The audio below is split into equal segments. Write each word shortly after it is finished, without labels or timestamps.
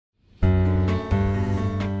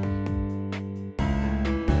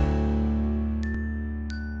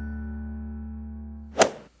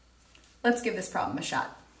Let's give this problem a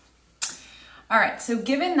shot. All right, so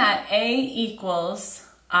given that A equals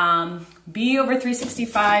B over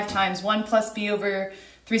 365 times 1 plus B over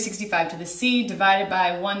 365 to the C divided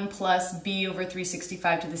by 1 plus B over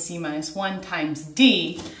 365 to the C minus 1 times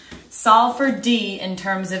D, solve for D in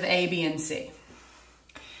terms of A, B, and C.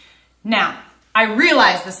 Now, I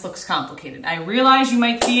realize this looks complicated. I realize you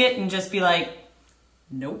might see it and just be like,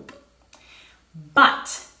 nope.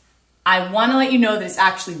 But I want to let you know that it's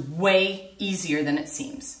actually way easier than it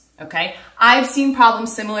seems, okay? I've seen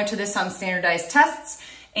problems similar to this on standardized tests,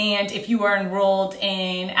 and if you are enrolled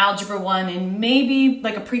in Algebra 1 and maybe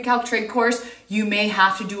like a pre-calc trig course, you may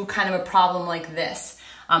have to do kind of a problem like this,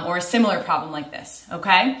 or a similar problem like this,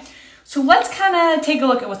 okay? So let's kind of take a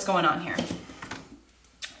look at what's going on here.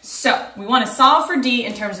 So we want to solve for D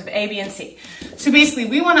in terms of A, B, and C. So basically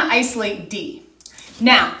we want to isolate D.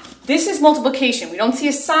 Now, this is multiplication. We don't see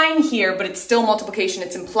a sign here, but it's still multiplication.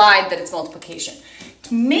 It's implied that it's multiplication.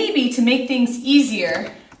 Maybe to make things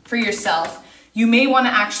easier for yourself, you may want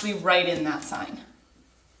to actually write in that sign,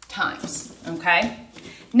 times, okay?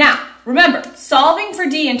 Now, remember, solving for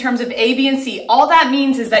D in terms of A, B, and C, all that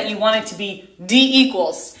means is that you want it to be D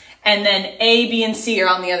equals, and then A, B, and C are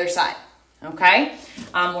on the other side, okay?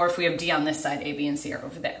 Or if we have D on this side, A, B, and C are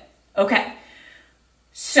over there. Okay,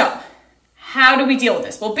 so how do we deal with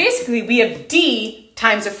this? Well, basically, we have D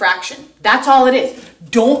times a fraction. That's all it is.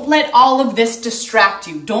 Don't let all of this distract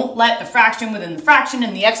you. Don't let a fraction within the fraction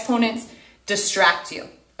and the exponents distract you.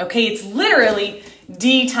 Okay, it's literally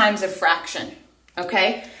D times a fraction.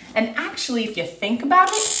 Okay, and actually, if you think about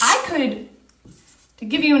it, I could, to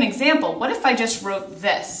give you an example, what if I just wrote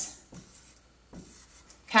this?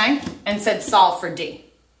 Okay, and said solve for D.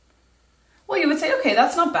 Well, you would say, okay,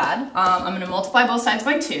 that's not bad. I'm going to multiply both sides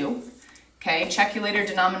by 2. Okay, check your later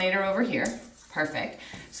denominator over here. Perfect.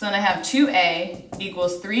 So then I have 2a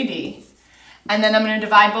equals 3d. And then I'm going to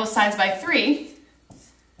divide both sides by 3.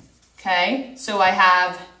 Okay, so I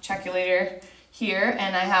have, check your later here,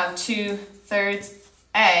 and I have 2/3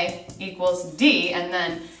 a equals d. And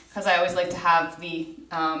then, because I always like to have the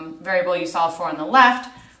variable you solve for on the left,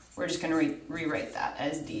 we're just going to rewrite that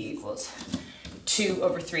as d equals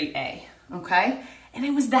 2/3a. Okay, and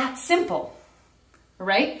it was that simple,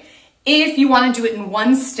 right? If you want to do it in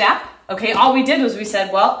one step, okay, all we did was we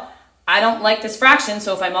said, well, I don't like this fraction,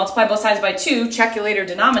 so if I multiply both sides by 2, check your later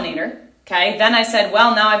denominator, okay? Then I said,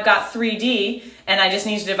 well, now I've got 3d, and I just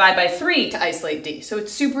need to divide by 3 to isolate d. So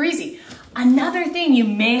it's super easy. Another thing you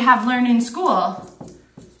may have learned in school,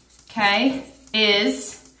 okay,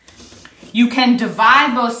 is you can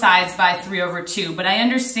divide both sides by 3/2, but I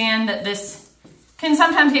understand that this can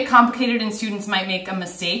sometimes get complicated and students might make a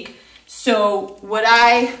mistake. So what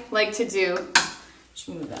I like to do, just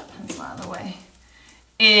move that pencil out of the way,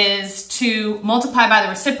 is to multiply by the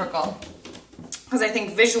reciprocal, because I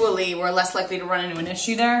think visually we're less likely to run into an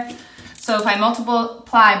issue there. So if I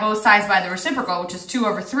multiply both sides by the reciprocal, which is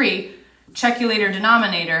 2/3, check your later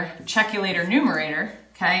denominator, check your later numerator,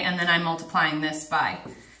 okay? And then I'm multiplying this by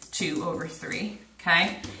 2/3,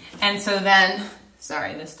 okay? And so then,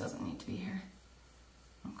 sorry, this doesn't need to be here.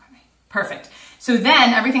 Okay, perfect. So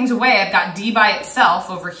then everything's away. I've got d by itself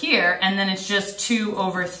over here, and then it's just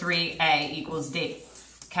 2/3a equals d,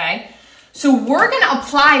 okay? So we're going to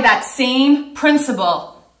apply that same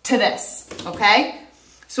principle to this, okay?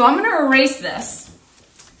 So I'm going to erase this,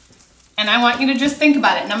 and I want you to just think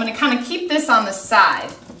about it, and I'm going to kind of keep this on the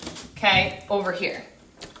side, okay, over here.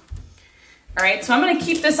 All right, so I'm going to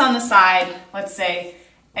keep this on the side. Let's say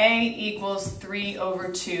a equals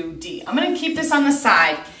 3/2d. I'm going to keep this on the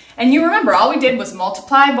side. And you remember, all we did was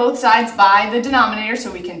multiply both sides by the denominator,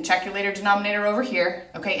 so we can check your later denominator over here,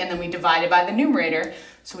 okay? And then we divided by the numerator,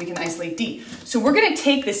 so we can isolate d. So we're going to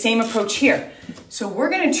take the same approach here. So we're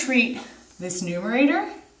going to treat this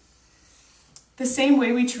numerator the same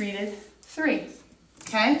way we treated 3,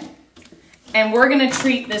 okay? And we're going to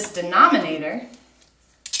treat this denominator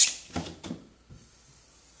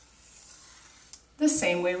the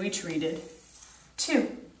same way we treated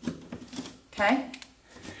 2, okay?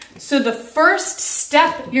 So the first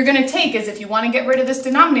step you're going to take is, if you want to get rid of this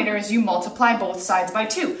denominator, is you multiply both sides by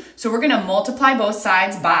 2. So we're going to multiply both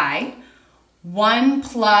sides by 1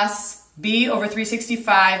 plus b over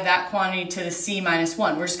 365, that quantity, to the c minus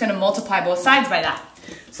 1. We're just going to multiply both sides by that.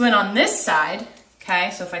 So then on this side,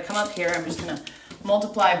 okay, so if I come up here, I'm just going to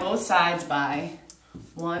multiply both sides by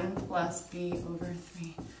 1 plus b over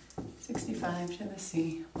 365 to the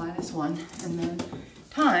c minus 1, and then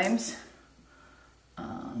times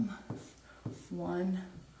 1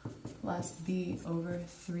 plus b over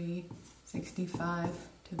 365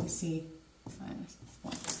 to the c minus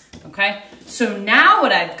 1. Okay, so now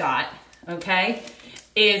what I've got, okay,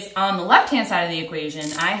 is on the left-hand side of the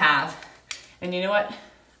equation, I have, and you know what?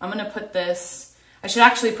 I'm going to put this, I should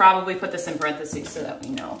actually probably put this in parentheses so that we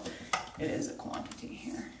know it is a quantity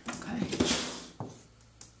here, okay?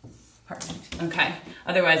 Perfect, okay.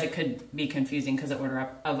 Otherwise it could be confusing because of order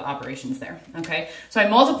of operations there, okay? So I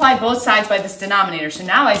multiply both sides by this denominator. So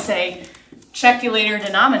now I say, check your later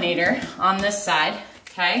denominator on this side,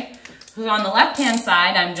 okay? So on the left-hand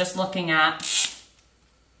side, I'm just looking at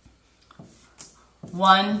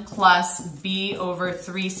 1 plus b over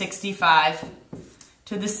 365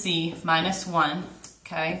 to the c minus 1,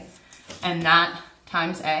 okay? And that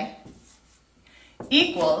times a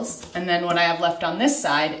equals, and then what I have left on this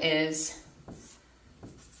side is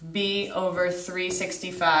b over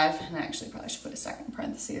 365, and I actually probably should put a second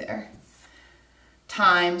parenthesis there,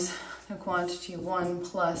 times the quantity 1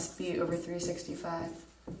 plus b over 365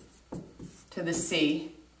 to the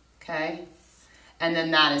c, okay? And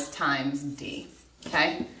then that is times d,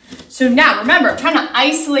 okay? So now, remember, I'm trying to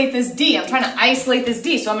isolate this d. I'm trying to isolate this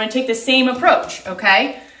d, so I'm going to take the same approach,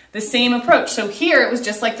 okay? The same approach. So here it was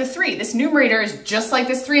just like the 3. This numerator is just like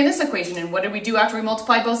this 3 in this equation. And what did we do after we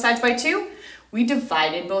multiplied both sides by 2? We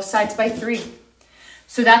divided both sides by 3.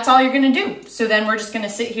 So that's all you're going to do. So then we're just going to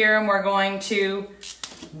sit here and we're going to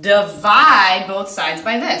divide both sides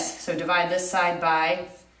by this. So divide this side by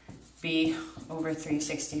b over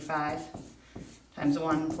 365 times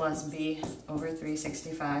 1 plus b over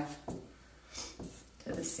 365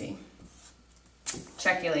 to the c.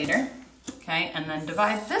 Check you later. Okay, and then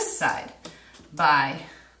divide this side by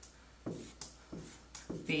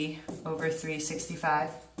b over 365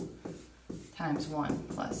 times 1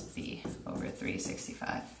 plus b over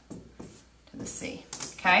 365 to the c.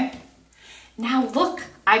 Okay, now look,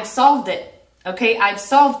 I've solved it. Okay, I've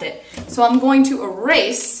solved it. So I'm going to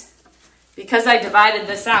erase, because I divided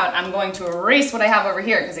this out, I'm going to erase what I have over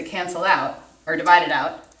here because it canceled out, or divided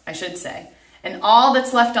out, I should say. And all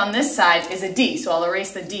that's left on this side is a d, so I'll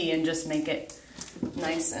erase the d and just make it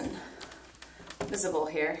nice and visible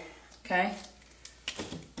here, okay?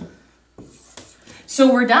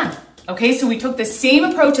 So we're done, okay? So we took the same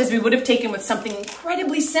approach as we would have taken with something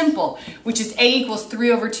incredibly simple, which is a equals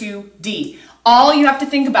 3 over 2d. All you have to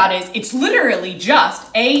think about is it's literally just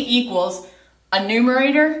a equals a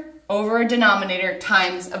numerator over a denominator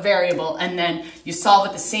times a variable, and then you solve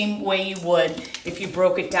it the same way you would if you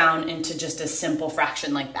broke it down into just a simple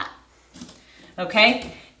fraction like that.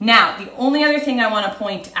 Okay? Now, the only other thing I want to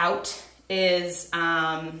point out is,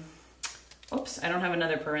 oops, I don't have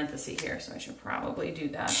another parenthesis here, so I should probably do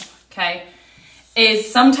that. Okay? Is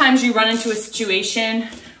sometimes you run into a situation,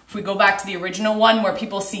 if we go back to the original one, where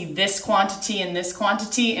people see this quantity and this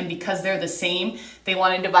quantity, and because they're the same, they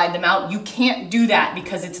want to divide them out. You can't do that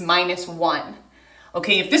because it's minus 1.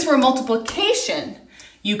 Okay, if this were multiplication,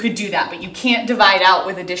 you could do that, but you can't divide out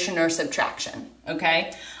with addition or subtraction.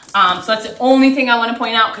 Okay, so that's the only thing I want to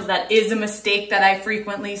point out, because that is a mistake that I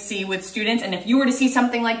frequently see with students. And if you were to see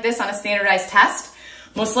something like this on a standardized test,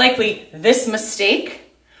 most likely this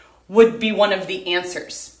mistake would be one of the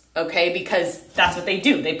answers. Okay, because that's what they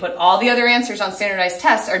do. They put all the other answers on standardized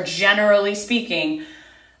tests are, generally speaking,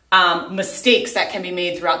 mistakes that can be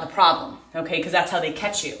made throughout the problem. Okay, because that's how they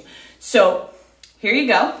catch you. So here you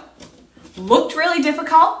go. Looked really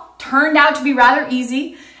difficult, turned out to be rather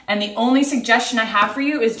easy. And the only suggestion I have for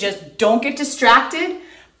you is just don't get distracted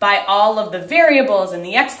by all of the variables and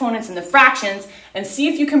the exponents and the fractions, and see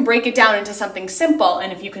if you can break it down into something simple.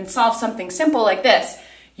 And if you can solve something simple like this,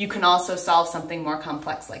 you can also solve something more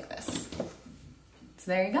complex like this. So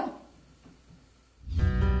there you go.